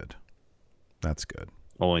 that's good. That's good.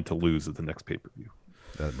 Only to lose at the next pay-per-view.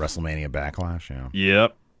 The WrestleMania Backlash, yeah.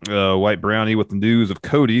 Yep. White Brownie with the news of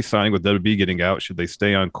Cody signing with WWE getting out. Should they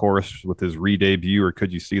stay on course with his re-debut, or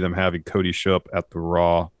could you see them having Cody show up at the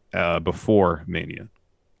Raw before Mania?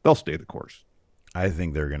 They'll stay the course. I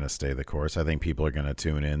think they're going to stay the course. I think people are going to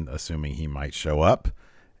tune in, assuming he might show up,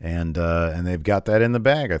 and they've got that in the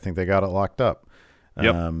bag. I think they got it locked up.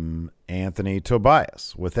 Yep. Anthony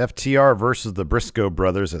Tobias with FTR versus the Briscoe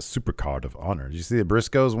brothers at Supercard of Honor. Did you see the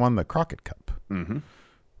Briscoes won the Crockett Cup? Mm-hmm.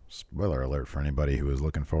 Spoiler alert for anybody who is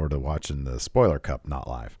looking forward to watching the Spoiler Cup, not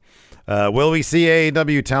live. Will we see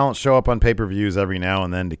AEW talent show up on pay-per-views every now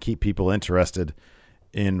and then to keep people interested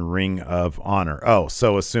in Ring of Honor? Oh,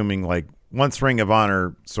 so assuming like once Ring of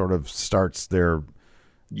Honor sort of starts their,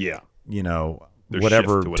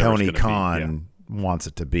 whatever Tony Khan wants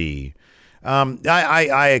it to be.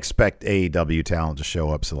 I expect AEW talent to show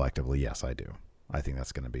up selectively. Yes, I do. I think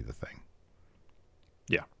that's going to be the thing.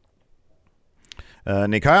 Yeah.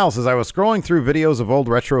 Nick Kyle says, I was scrolling through videos of old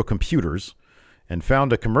retro computers and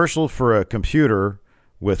found a commercial for a computer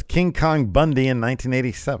with King Kong Bundy in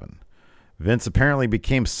 1987. Vince apparently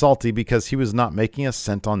became salty because he was not making a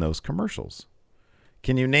cent on those commercials.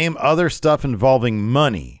 Can you name other stuff involving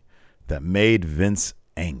money that made Vince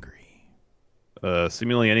angry?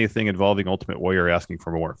 Seemingly anything involving Ultimate Warrior asking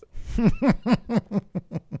for more of it.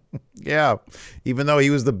 Yeah, even though he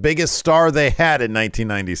was the biggest star they had in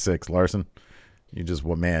 1996, Larson. You just,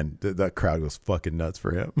 that crowd goes fucking nuts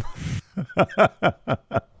for him.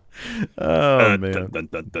 Oh, man. Watch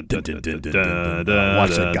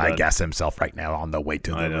the guy gas himself right now on the way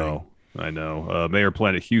to the ring. I know. Mayor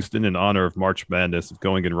Planet Houston, in honor of March Madness, if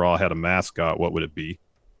Going in Raw had a mascot, what would it be?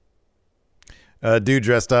 Dude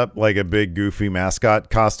dressed up like a big, goofy mascot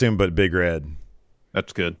costume, but big red.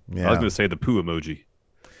 That's good. Yeah. I was going to say the poo emoji.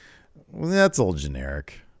 Well, that's a little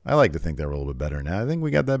generic. I like to think they're a little bit better now. I think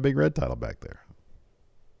we got that big red title back there.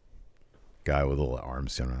 Guy with little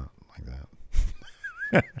arms, like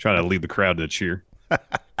that. Trying to lead the crowd to cheer.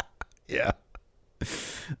 Yeah.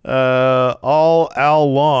 All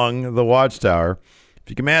Al Long, the Watchtower. If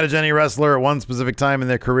you can manage any wrestler at one specific time in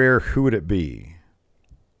their career, who would it be?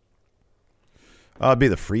 It'd be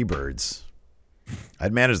the Freebirds.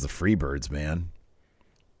 I'd manage the Freebirds, man.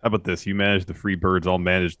 How about this? You manage the Freebirds, I'll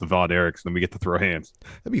manage the Von Erichs, then we get to throw hands.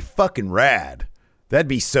 That'd be fucking rad. That'd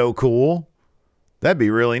be so cool. That'd be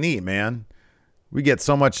really neat, man. We get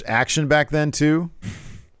so much action back then, too.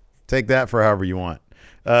 Take that for however you want.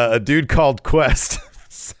 A dude called Quest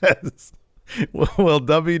says, will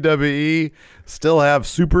WWE still have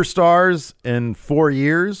superstars in 4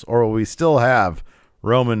 years, or will we still have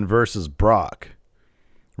Roman versus Brock?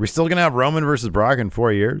 Are we still going to have Roman versus Brock in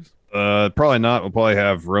 4 years? Probably not. We'll probably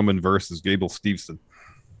have Roman versus Gable Steveson.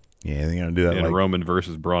 Yeah, they're going to do that. And Roman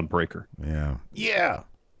versus Braun Breaker. Yeah. Yeah.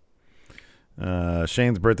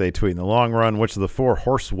 Shane's birthday tweet. In the long run, which of the 4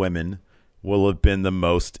 horsewomen will have been the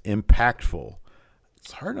most impactful?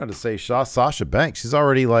 It's hard not to say Sasha Banks. She's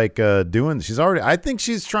already I think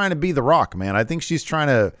she's trying to be The Rock, man. I think she's trying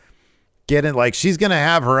to Get in, like she's going to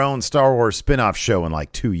have her own Star Wars spin-off show in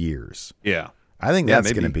like 2 years. Yeah. I think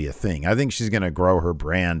that's going to be a thing. I think she's going to grow her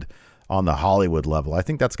brand on the Hollywood level. I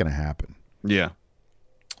think that's going to happen. Yeah.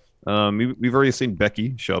 We've already seen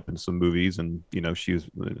Becky show up in some movies, and she was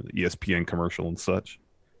ESPN commercial and such.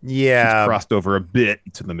 Yeah, she's crossed over a bit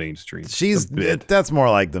to the mainstream. That's more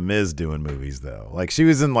like the Miz doing movies though. Like she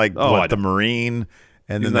was in like the Marine,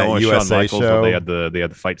 and then that USA show. They had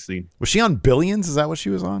the fight scene. Was she on Billions? Is that what she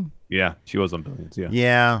was on? Yeah, she was on Billions. Yeah.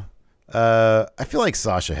 Yeah. I feel like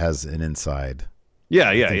Sasha has an inside.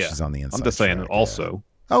 Yeah. She's on the inside. I'm just saying track, also.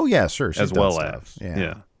 Yeah. Oh yeah, sure. As well as.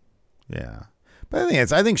 Yeah. But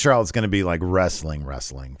I think Charlotte's going to be like wrestling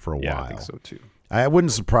for a while. I think so too. It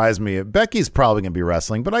wouldn't surprise me. Becky's probably going to be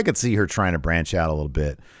wrestling, but I could see her trying to branch out a little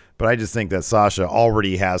bit. But I just think that Sasha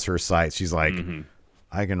already has her sights. She's like,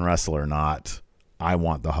 I can wrestle or not. I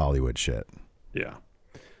want the Hollywood shit. Yeah.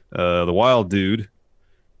 The Wild Dude.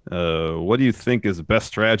 What do you think is the best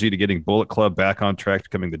strategy to getting Bullet Club back on track,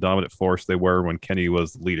 becoming the dominant force they were when Kenny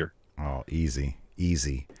was the leader? Oh, easy.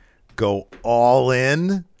 Go all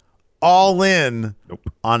in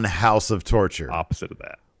on House of Torture. Opposite of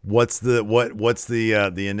that. What's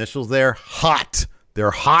the initials there? Hot. They're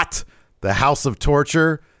hot. The House of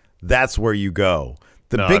Torture. That's where you go.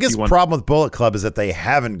 The biggest problem with Bullet Club is that they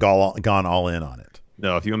haven't gone all in on it.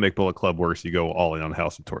 No, if you want to make Bullet Club worse, you go all in on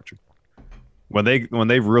House of Torture. When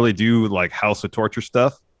they really do like House of Torture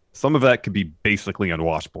stuff, some of that could be basically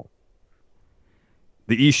unwatchable.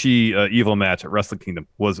 The Ishii Evil match at Wrestle Kingdom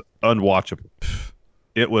was unwatchable.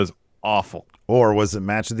 It was awful. Or was it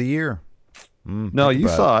match of the year? No, you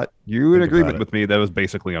saw it. You in agreement with me that it was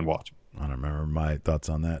basically unwatchable. I don't remember my thoughts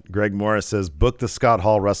on that. Greg Morris says, book the Scott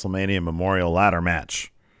Hall WrestleMania Memorial Ladder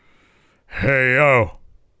match. Hey, yo.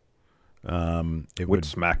 Which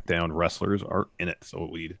SmackDown wrestlers are in it? So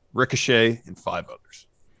we'd Ricochet and 5 others.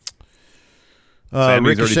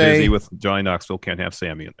 Sammy's already busy with Johnny Knoxville. Can't have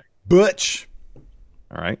Sammy in there. Butch.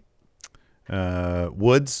 All right.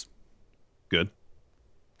 Woods. Good.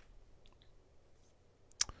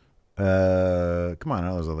 Come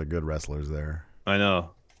on, there's other good wrestlers there. I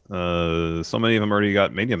know. So many of them already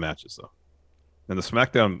got Mania matches though, and the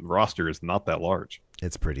SmackDown roster is not that large.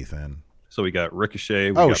 It's pretty thin. So we got Ricochet.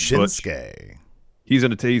 We got Shinsuke. Butch. He's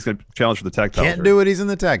going to challenge for the tag title. Can't do it. He's in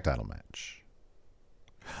the tag title match.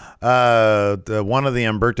 One of the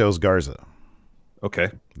Humberto's Garza. Okay.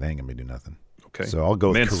 They ain't gonna be do nothing. Okay. So I'll go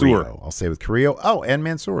with Mansoor. Carrillo. I'll say with Carrillo. Oh, and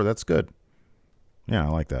Mansoor. That's good. Yeah, I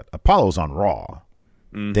like that. Apollo's on Raw.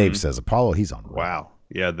 Mm-hmm. Dave says Apollo. He's on Raw. Wow.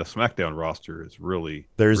 Yeah, the SmackDown roster is really.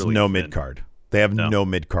 There's really no thin. mid card. They have no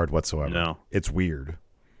mid card whatsoever. No. It's weird.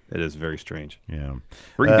 It is very strange. Yeah.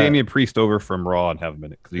 Bring Damian Priest over from Raw and have him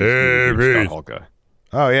in it because he's a Scott Hall guy.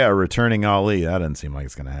 Oh yeah, returning Ali. That doesn't seem like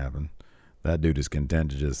it's gonna happen. That dude is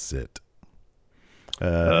content to just sit.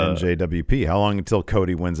 NJWP. How long until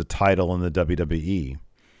Cody wins a title in the WWE?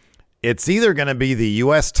 It's either going to be the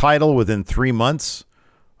U.S. title within 3 months,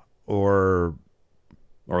 or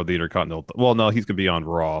the Intercontinental. Well, no, he's going to be on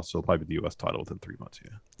Raw, so it'll probably be the U.S. title within 3 months.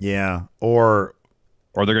 Yeah. Yeah. Or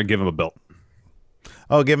they're going to give him a belt.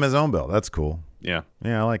 Oh, give him his own belt. That's cool. Yeah.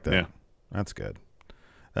 Yeah, I like that. Yeah. That's good.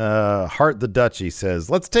 Hart the Dutchie says,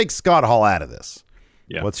 let's take Scott Hall out of this.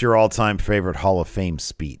 Yeah. What's your all-time favorite Hall of Fame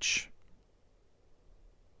speech?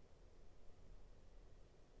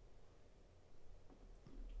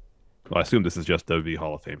 Well, I assume this is just WWE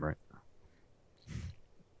Hall of Fame, right?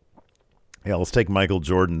 Yeah, let's take Michael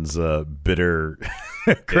Jordan's bitter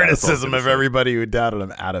criticism of everybody who doubted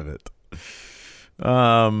him out of it.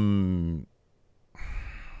 I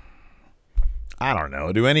don't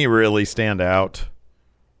know. Do any really stand out?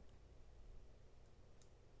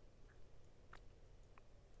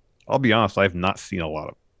 I'll be honest, I have not seen a lot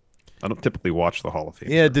of them. I don't typically watch the Hall of Fame.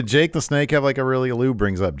 Yeah, did Jake the Snake have like a really... Lou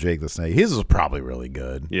brings up Jake the Snake. His was probably really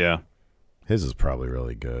good. Yeah. His is probably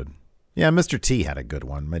really good. Yeah, Mr. T had a good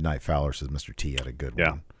one. Midnight Fowler says Mr. T had a good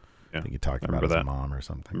one. Yeah. I think he talked about his mom or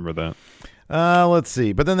something. Remember that? Let's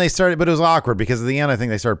see. But then they started... But it was awkward because at the end, I think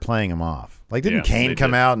they started playing him off. Like, didn't Kane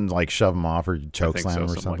come out and like shove him off or choke slam him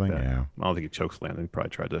or something? Like yeah. I don't think he choke slammed him. He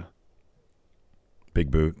probably tried to... Big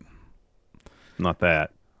boot. Not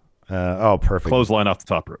that. Perfect. Clothesline off the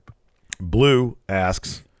top rope. Blue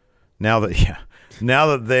asks, now that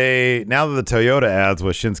the Toyota ads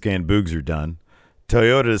with Shinsuke and Boogs are done,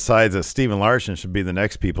 Toyota decides that Steven Larson should be the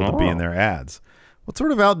next people to be in their ads. What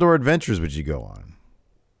sort of outdoor adventures would you go on?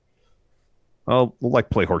 We'll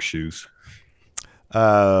like play horseshoes.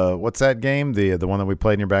 What's that game? The one that we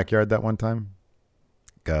played in your backyard that one time?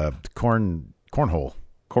 Cornhole.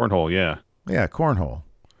 Cornhole, yeah. Yeah, cornhole.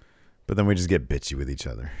 But then we just get bitchy with each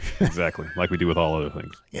other. Exactly, like we do with all other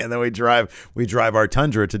things. Yeah, and then we drive our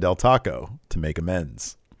Tundra to Del Taco to make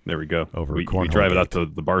amends. There we go. We drive it out to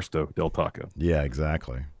the Barstow, Del Taco. Yeah,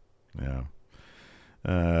 exactly. Yeah.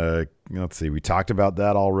 Let's see. We talked about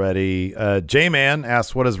that already. J-Man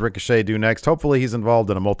asks, what does Ricochet do next? Hopefully he's involved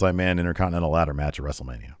in a multi-man Intercontinental ladder match at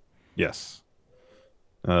WrestleMania. Yes.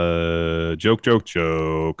 Joke.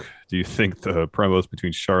 Do you think the promos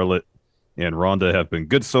between Charlotte and Ronda have been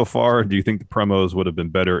good so far? Do you think the promos would have been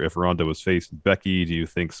better if Ronda was facing Becky? Do you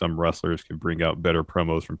think some wrestlers can bring out better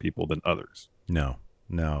promos from people than others? No.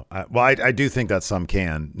 I do think that some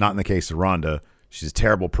can. Not in the case of Ronda. She's a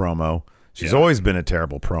terrible promo. She's always been a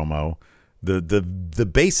terrible promo. The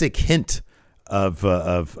basic hint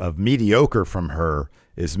of mediocre from her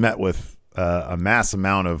is met with a mass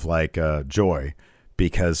amount of joy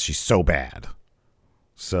because she's so bad.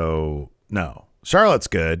 So no, Charlotte's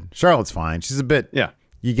good. Charlotte's fine. She's a bit. Yeah,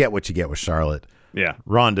 you get what you get with Charlotte. Yeah,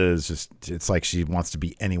 Ronda is just—it's like she wants to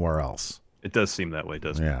be anywhere else. It does seem that way,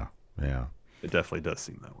 doesn't it? Yeah. It definitely does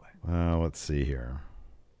seem that way. Let's see here.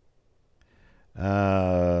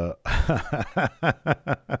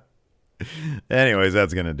 Anyways,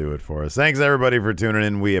 that's going to do it for us. Thanks, everybody, for tuning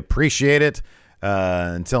in. We appreciate it.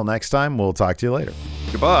 Until next time, we'll talk to you later.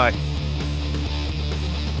 Goodbye.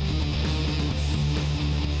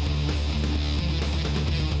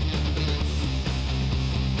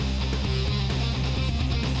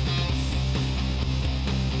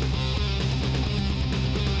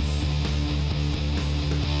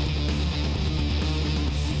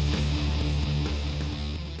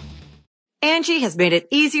 Angie has made it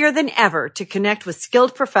easier than ever to connect with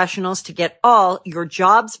skilled professionals to get all your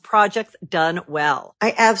jobs projects done well.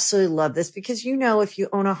 I absolutely love this because, if you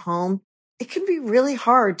own a home, it can be really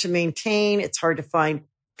hard to maintain. It's hard to find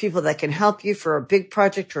people that can help you for a big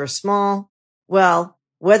project or a small. Well,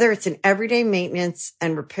 whether it's in everyday maintenance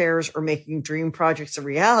and repairs or making dream projects a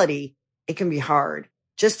reality, it can be hard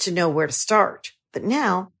just to know where to start. But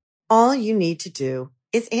now all you need to do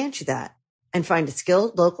is Angie that and find a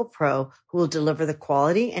skilled local pro who will deliver the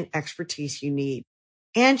quality and expertise you need.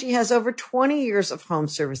 Angie has over 20 years of home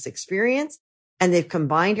service experience, and they've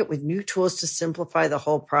combined it with new tools to simplify the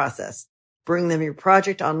whole process. Bring them your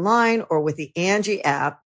project online or with the Angie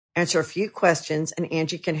app, answer a few questions, and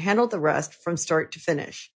Angie can handle the rest from start to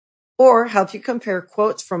finish. Or help you compare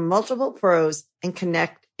quotes from multiple pros and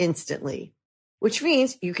connect instantly, which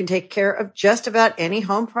means you can take care of just about any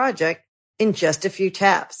home project in just a few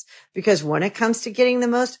taps. Because when it comes to getting the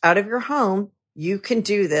most out of your home, you can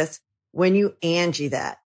do this when you Angie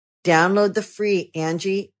that. Download the free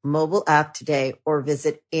Angie mobile app today or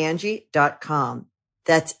visit Angie.com.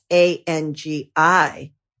 That's ANGI.com.